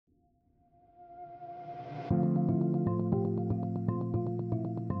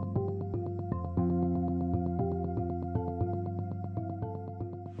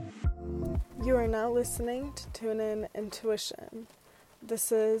You are now listening to Tune In Intuition.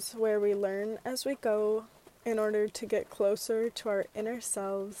 This is where we learn as we go in order to get closer to our inner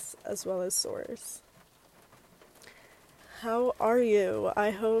selves as well as Source. How are you? I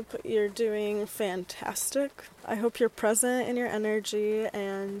hope you're doing fantastic. I hope you're present in your energy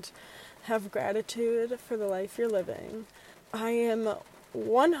and have gratitude for the life you're living. I am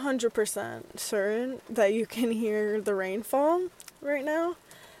 100% certain that you can hear the rainfall right now.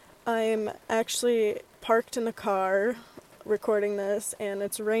 I'm actually parked in the car recording this and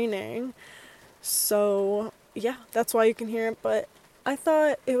it's raining. So, yeah, that's why you can hear it. But I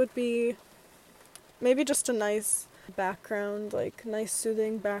thought it would be maybe just a nice background, like nice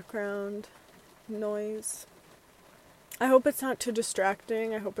soothing background noise. I hope it's not too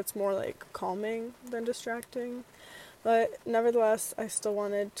distracting. I hope it's more like calming than distracting. But nevertheless, I still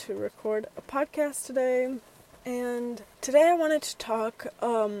wanted to record a podcast today. And today I wanted to talk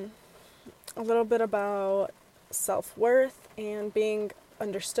a little bit about self-worth and being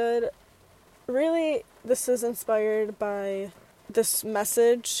understood. Really, this is inspired by this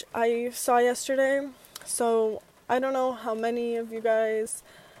message I saw yesterday. So I don't know how many of you guys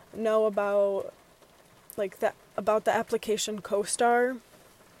know about the application CoStar.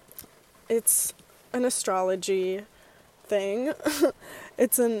 It's an astrology thing.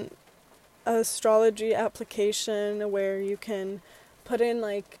 It's an astrology application where you can put in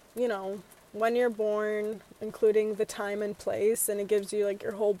when you're born, including the time and place, and it gives you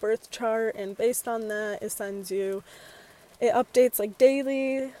your whole birth chart, and based on that it updates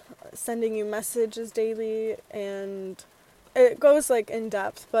daily, sending you messages daily, and it goes in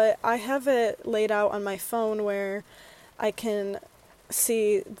depth. But I have it laid out on my phone where I can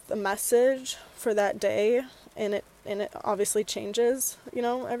see the message for that day, and it obviously changes,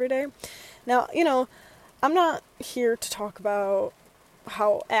 every day. Now, I'm not here to talk about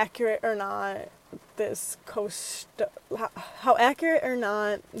how accurate or not this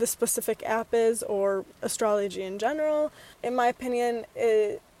specific app is, or astrology in general. In my opinion,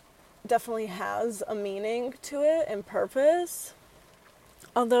 it definitely has a meaning to it and purpose.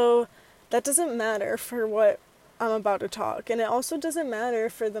 Although that doesn't matter for what I'm about to talk, and it also doesn't matter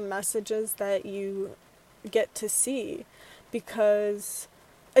for the messages that you get to see, because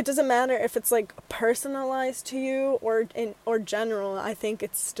it doesn't matter if it's personalized to you or general. I think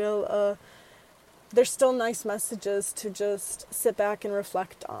it's still there's still nice messages to just sit back and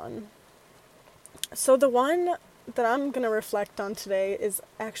reflect on. So the one that I'm going to reflect on today is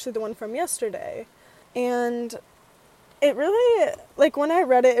actually the one from yesterday. And it really, when I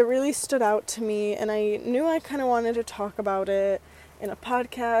read it, it really stood out to me, and I knew I kind of wanted to talk about it in a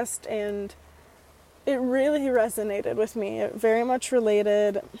podcast, and it really resonated with me. It very much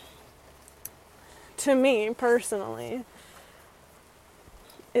related to me personally.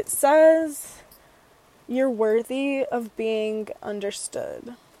 It says, "You're worthy of being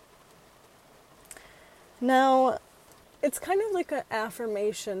understood." Now, it's kind of like an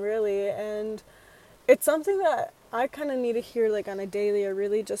affirmation, really, and it's something that I kind of need to hear on a daily, or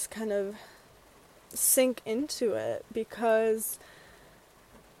really just kind of sink into it, because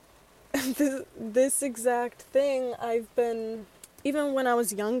this exact thing I've been, even when I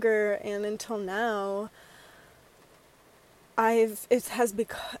was younger and until now, it has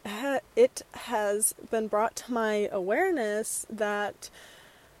been brought to my awareness that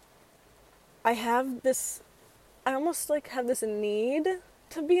I almost have this need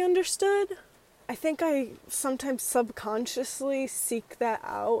to be understood. I think I sometimes subconsciously seek that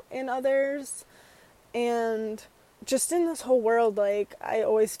out in others, and just in this whole world, I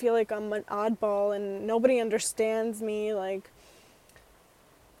always feel like I'm an oddball and nobody understands me. I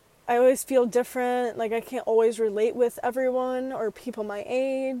always feel different. I can't always relate with everyone or people my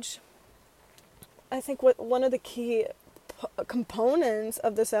age. I think one of the key components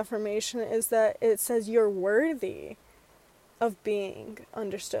of this affirmation is that it says you're worthy of being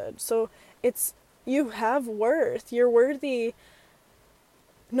understood. So you have worth. You're worthy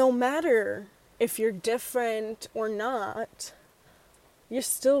no matter if you're different or not. You're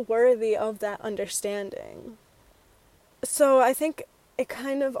still worthy of that understanding. So I think it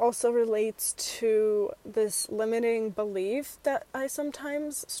kind of also relates to this limiting belief that I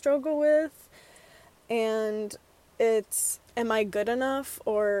sometimes struggle with. And it's, am I good enough,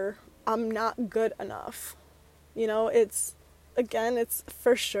 or I'm not good enough? It's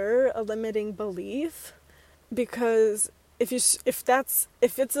for sure a limiting belief, because if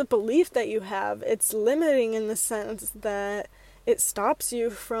it's a belief that you have, it's limiting in the sense that it stops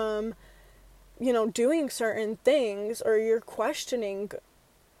you from, doing certain things, or you're questioning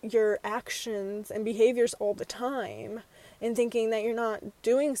your actions and behaviors all the time and thinking that you're not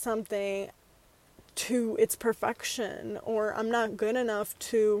doing something to its perfection, or I'm not good enough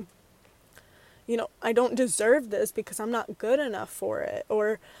to, I don't deserve this because I'm not good enough for it,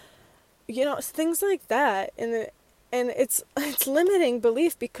 or, things like that. And it's limiting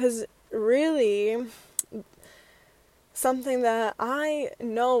belief, because really something that I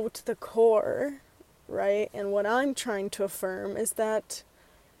know to the core, right, and what I'm trying to affirm is that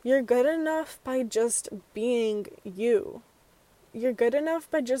you're good enough by just being you. You're good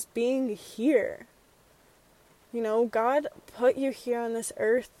enough by just being here. God put you here on this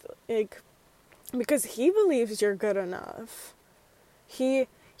earth, because He believes you're good enough. He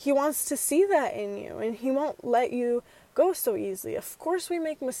wants to see that in you, and He won't let you go so easily. Of course we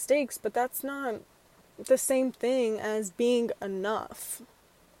make mistakes, but that's not the same thing as being enough,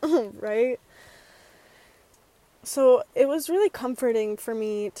 right? So it was really comforting for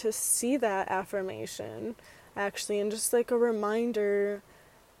me to see that affirmation, actually, and just like a reminder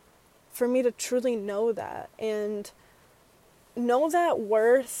for me to truly know that, and know that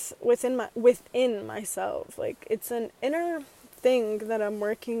worth within myself. Like, it's an inner thing that I'm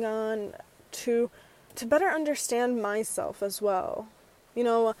working on to better understand myself as well.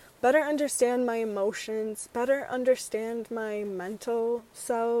 Better understand my emotions, better understand my mental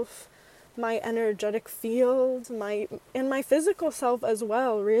self, my energetic field, and my physical self as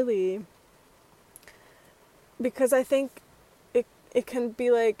well, really. Because I think it can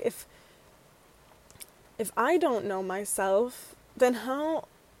be like, if I don't know myself, then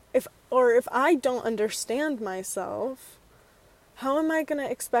if I don't understand myself, how am I going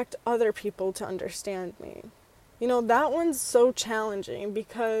to expect other people to understand me? That one's so challenging,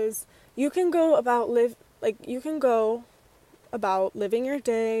 because you can go about living your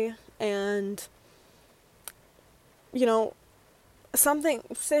day, and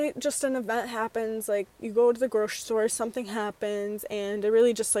say just an event happens, like you go to the grocery store, something happens, and it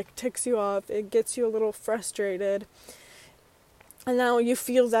really just like ticks you off, it gets you a little frustrated, and now you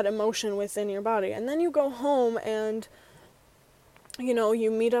feel that emotion within your body, and then you go home and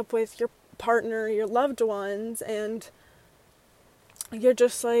you meet up with your partner, your loved ones, and you're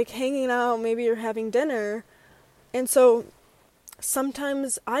just like hanging out, maybe you're having dinner. And so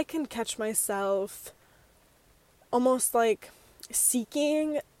sometimes I can catch myself almost like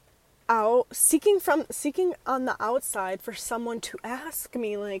seeking on the outside for someone to ask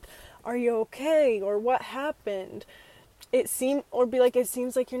me, like, are you okay, or what happened? It seems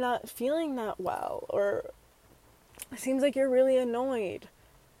like you're not feeling that well, or it seems like you're really annoyed.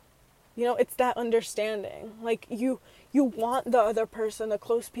 It's that understanding. Like, you want the other person, the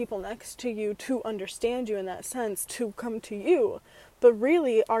close people next to you, to understand you in that sense, to come to you. But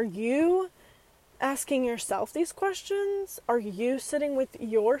really, are you asking yourself these questions? Are you sitting with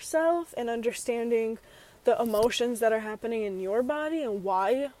yourself and understanding the emotions that are happening in your body and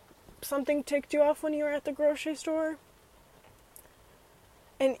why something ticked you off when you were at the grocery store?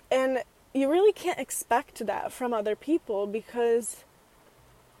 And you really can't expect that from other people, because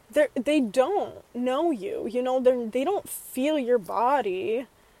they don't know you. They don't feel your body.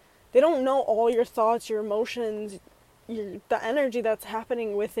 They don't know all your thoughts, your emotions, the energy that's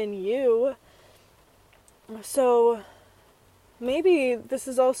happening within you. So maybe this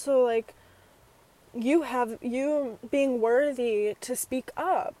is also like you being worthy to speak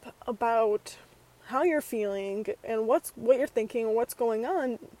up about how you're feeling and what you're thinking and what's going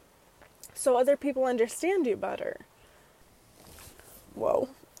on, so other people understand you better. Whoa.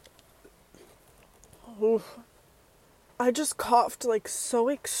 Oof. I just coughed like so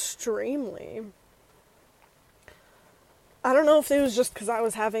extremely. I don't know if it was just because I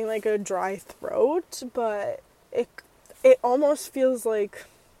was having like a dry throat, but it almost feels like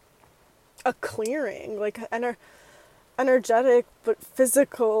a clearing, like energetic but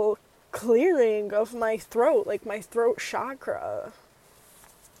physical clearing of my throat, like my throat chakra.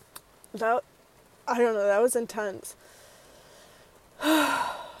 I don't know, that was intense.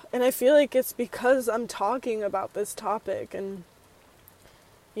 And I feel like it's because I'm talking about this topic, and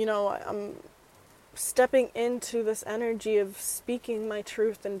I'm stepping into this energy of speaking my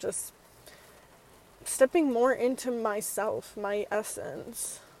truth and just stepping more into myself, my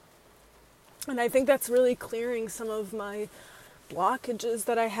essence. And I think that's really clearing some of my blockages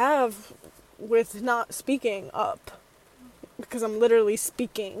that I have with not speaking up, because I'm literally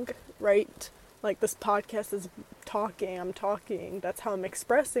speaking, right? Like, this podcast is I'm talking, that's how I'm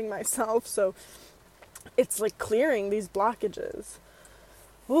expressing myself, so it's like clearing these blockages.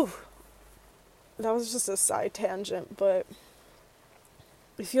 Ooh, that was just a side tangent, but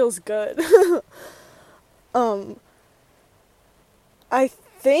it feels good. I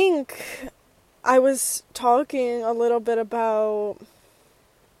think I was talking a little bit about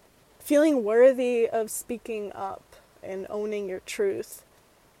feeling worthy of speaking up and owning your truth,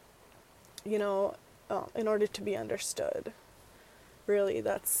 in order to be understood. Really,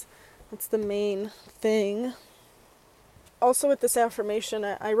 that's the main thing. Also, with this affirmation,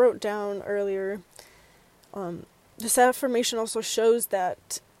 I wrote down earlier, this affirmation also shows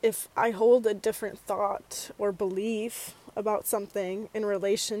that if I hold a different thought or belief about something in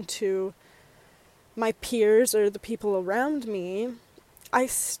relation to my peers or the people around me, I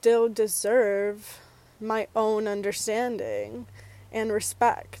still deserve my own understanding and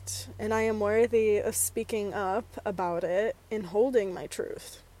respect, and I am worthy of speaking up about it and holding my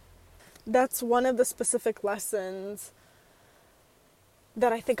truth. That's one of the specific lessons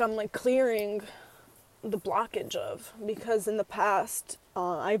that I think I'm clearing the blockage of, because in the past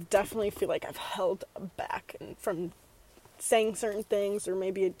I definitely feel like I've held back from saying certain things, or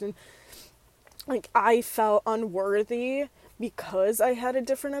maybe it didn't, I felt unworthy because I had a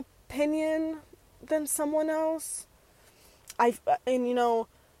different opinion than someone else.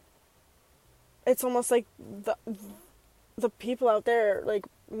 It's almost like the people out there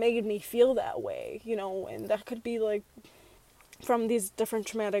made me feel that way, and that could be from these different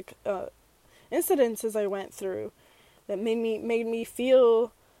traumatic incidences I went through that made me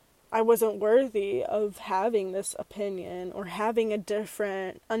feel I wasn't worthy of having this opinion or having a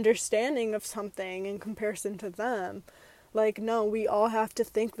different understanding of something in comparison to them. No, we all have to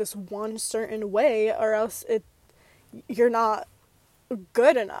think this one certain way, or else you're not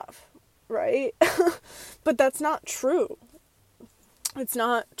good enough, right? But that's not true. It's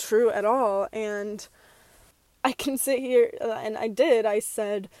not true at all. And I can sit here, and I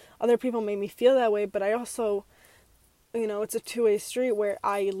said other people made me feel that way, but I also, it's a two-way street where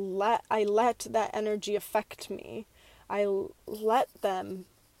I let that energy affect me. I let them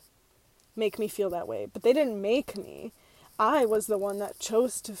make me feel that way, but they didn't make me. I was the one that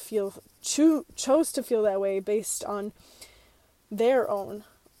chose to feel that way based on their own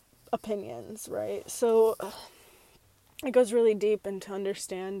opinions, right? So it goes really deep into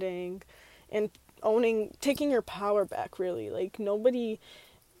understanding and taking your power back, really. Nobody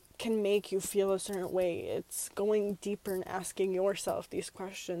can make you feel a certain way. It's going deeper and asking yourself these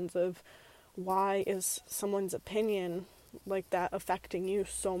questions of, why is someone's opinion like that affecting you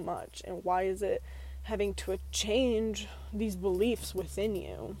so much? And why is it having to change these beliefs within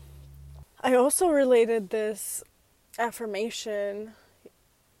you? I also related this affirmation,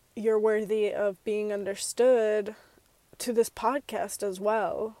 you're worthy of being understood, to this podcast as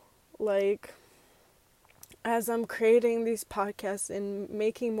well. As I'm creating these podcasts and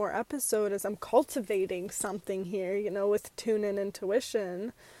making more episodes, as I'm cultivating something here, with Tune In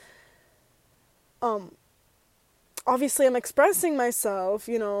Intuition, obviously I'm expressing myself,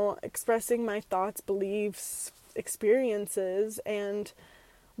 expressing my thoughts, beliefs, experiences, and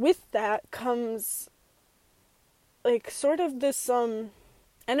with that comes sort of this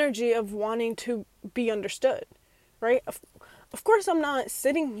energy of wanting to be understood, right? Of course I'm not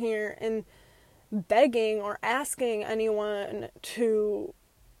sitting here and begging or asking anyone to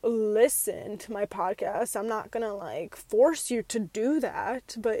listen to my podcast. I'm not gonna force you to do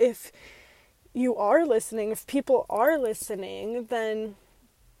that, but if you are listening, if people are listening, then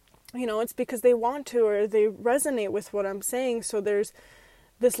it's because they want to, or they resonate with what I'm saying. So there's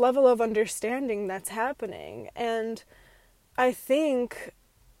this level of understanding that's happening, and I think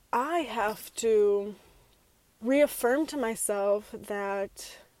I have to reaffirm to myself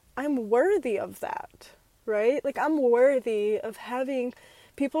that I'm worthy of that, right? I'm worthy of having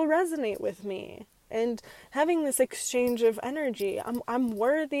people resonate with me and having this exchange of energy. I'm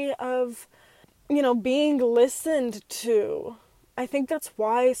worthy of, being listened to. I think that's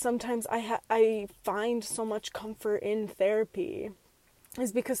why sometimes I find so much comfort in therapy,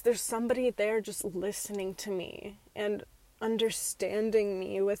 is because there's somebody there just listening to me and understanding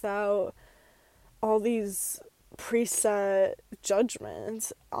me without all these preset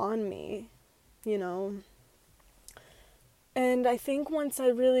judgments on me, And I think once I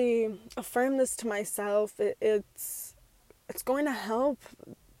really affirm this to myself, it's going to help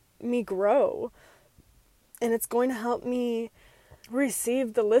me grow, and it's going to help me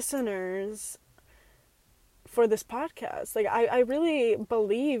receive the listeners for this podcast. I really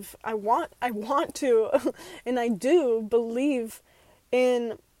believe, I want to, and I do believe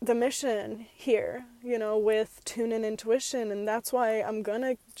in the mission here, with Tune In Intuition, and that's why I'm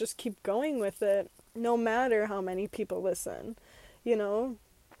gonna just keep going with it, no matter how many people listen,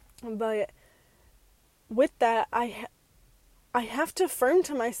 But with that, I have to affirm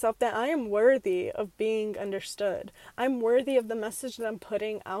to myself that I am worthy of being understood. I'm worthy of the message that I'm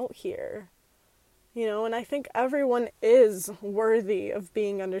putting out here. And I think everyone is worthy of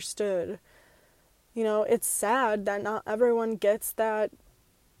being understood. It's sad that not everyone gets that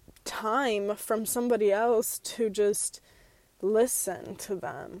time from somebody else to just listen to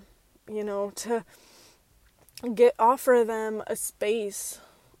them, to offer them a space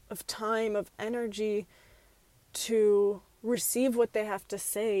of time, of energy to receive what they have to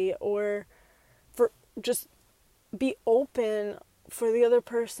say, or for just be open for the other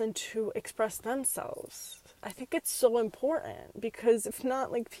person to express themselves. I think it's so important, because if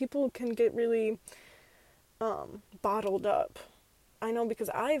not, people can get really bottled up. I know, because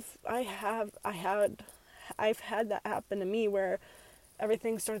I've had that happen to me, where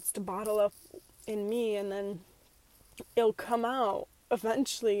everything starts to bottle up in me, and then it'll come out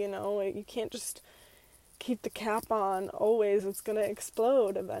eventually. You can't just keep the cap on always. It's gonna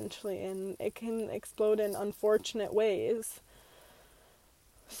explode eventually, and it can explode in unfortunate ways.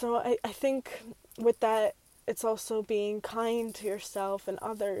 So I think with that, it's also being kind to yourself and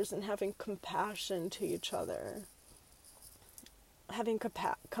others, and having compassion to each other. Having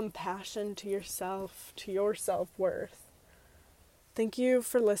compassion to yourself, to your self-worth. Thank you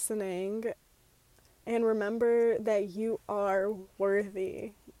for listening, and remember that you are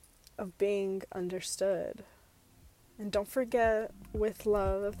worthy of being understood. And don't forget, with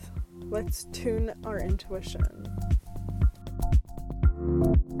love, let's tune our intuition.